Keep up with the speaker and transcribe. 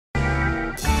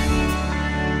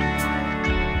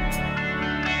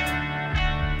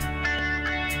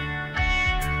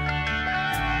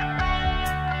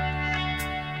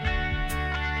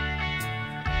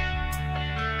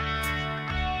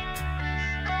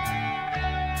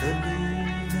The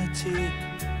lunatic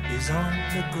is on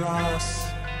the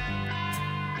grass.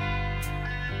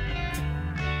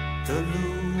 The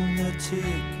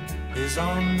lunatic is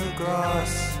on the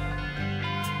grass.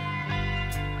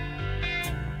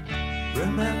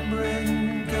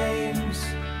 Remembering games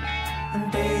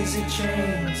and daisy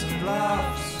chains and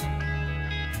laughs.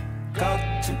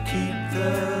 Got to keep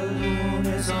the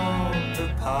loonies on the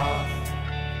path.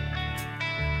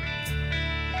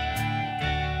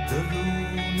 The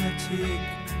lunatic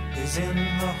is in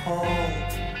the hall.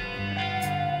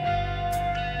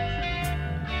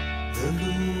 The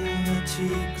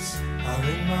lunatics are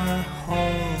in my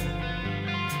hall.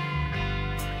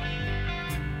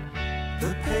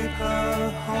 The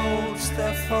paper holds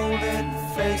their folded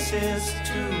faces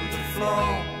to the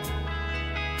floor.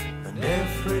 And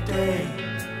every day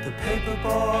the paper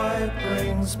boy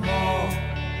brings more.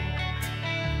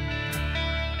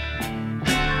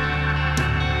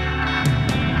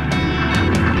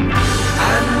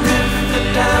 And if the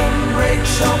dam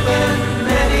breaks open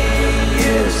many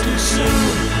years too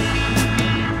soon,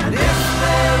 and if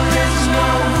there is no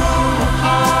room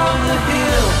upon the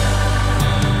hill,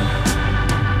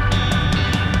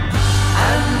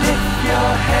 and if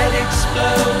your head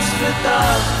explodes for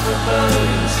dark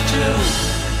forebodings too,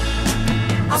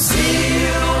 I'll see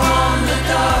you on the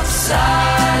dark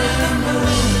side of the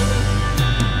moon.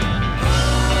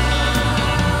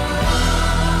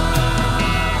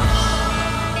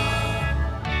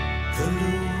 The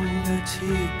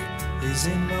lunatic is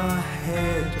in my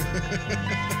head.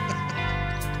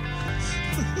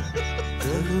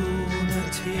 The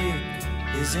lunatic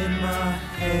is in my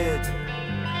head.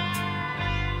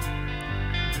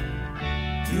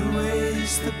 You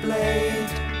raise the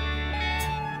blade,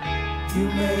 you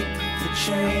make the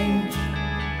change,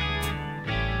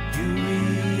 you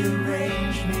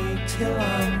rearrange me till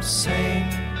I'm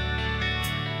sane.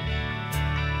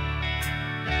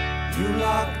 You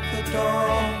lock the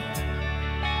door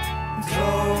and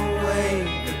throw away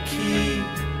the key.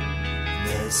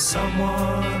 There's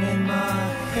someone in my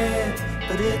head,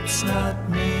 but it's not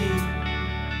me.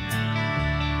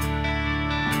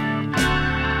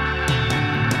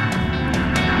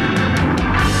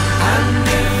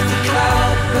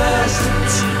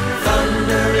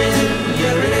 Thunder in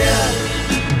your ear,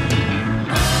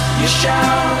 you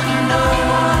shout and no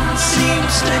one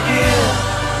seems to hear.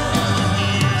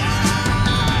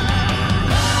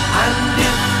 And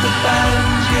if the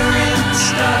band you're in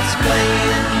starts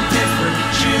playing different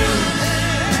tunes,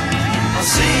 I'll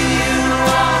see you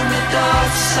on the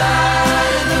dark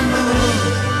side of the moon.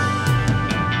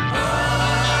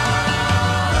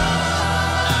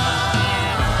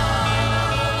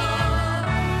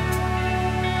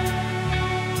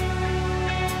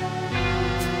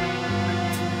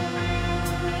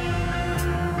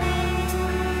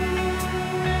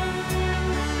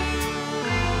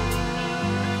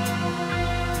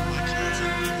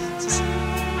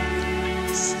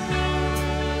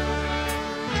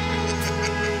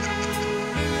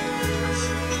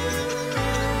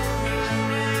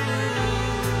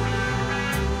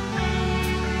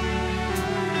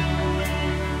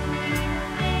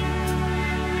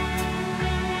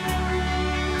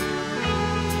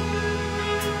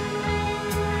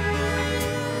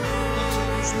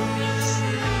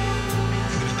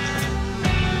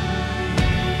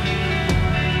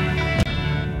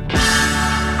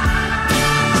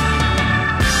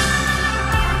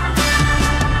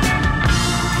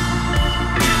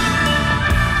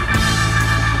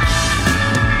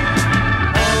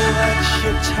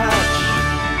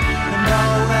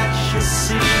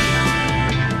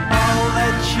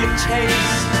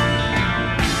 Taste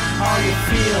all you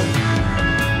feel,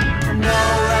 and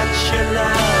all that you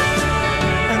love,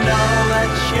 and all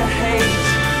that you hate,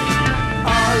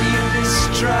 all you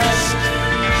distrust,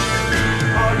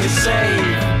 all you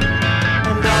save,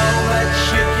 and all that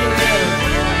you give,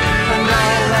 and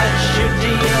all that you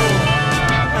deal,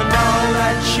 and all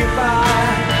that you buy,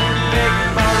 beg,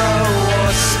 borrow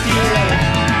or steal,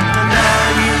 and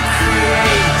all you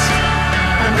create,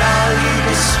 and all you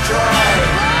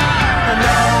destroy. And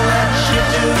all that you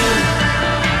do,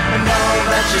 and all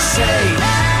that you say,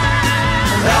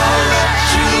 and all that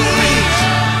you eat,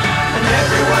 and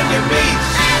everyone you meet,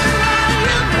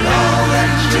 and all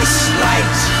that you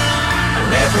slight, and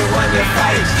everyone you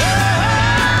fight,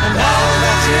 and all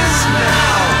that is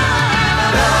now,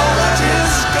 and all that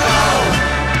is gone,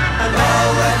 and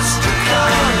all that's to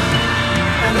come,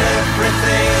 and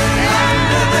everything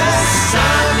under the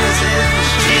sun is in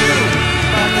June.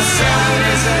 But the sun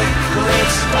is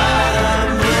eclipsed by the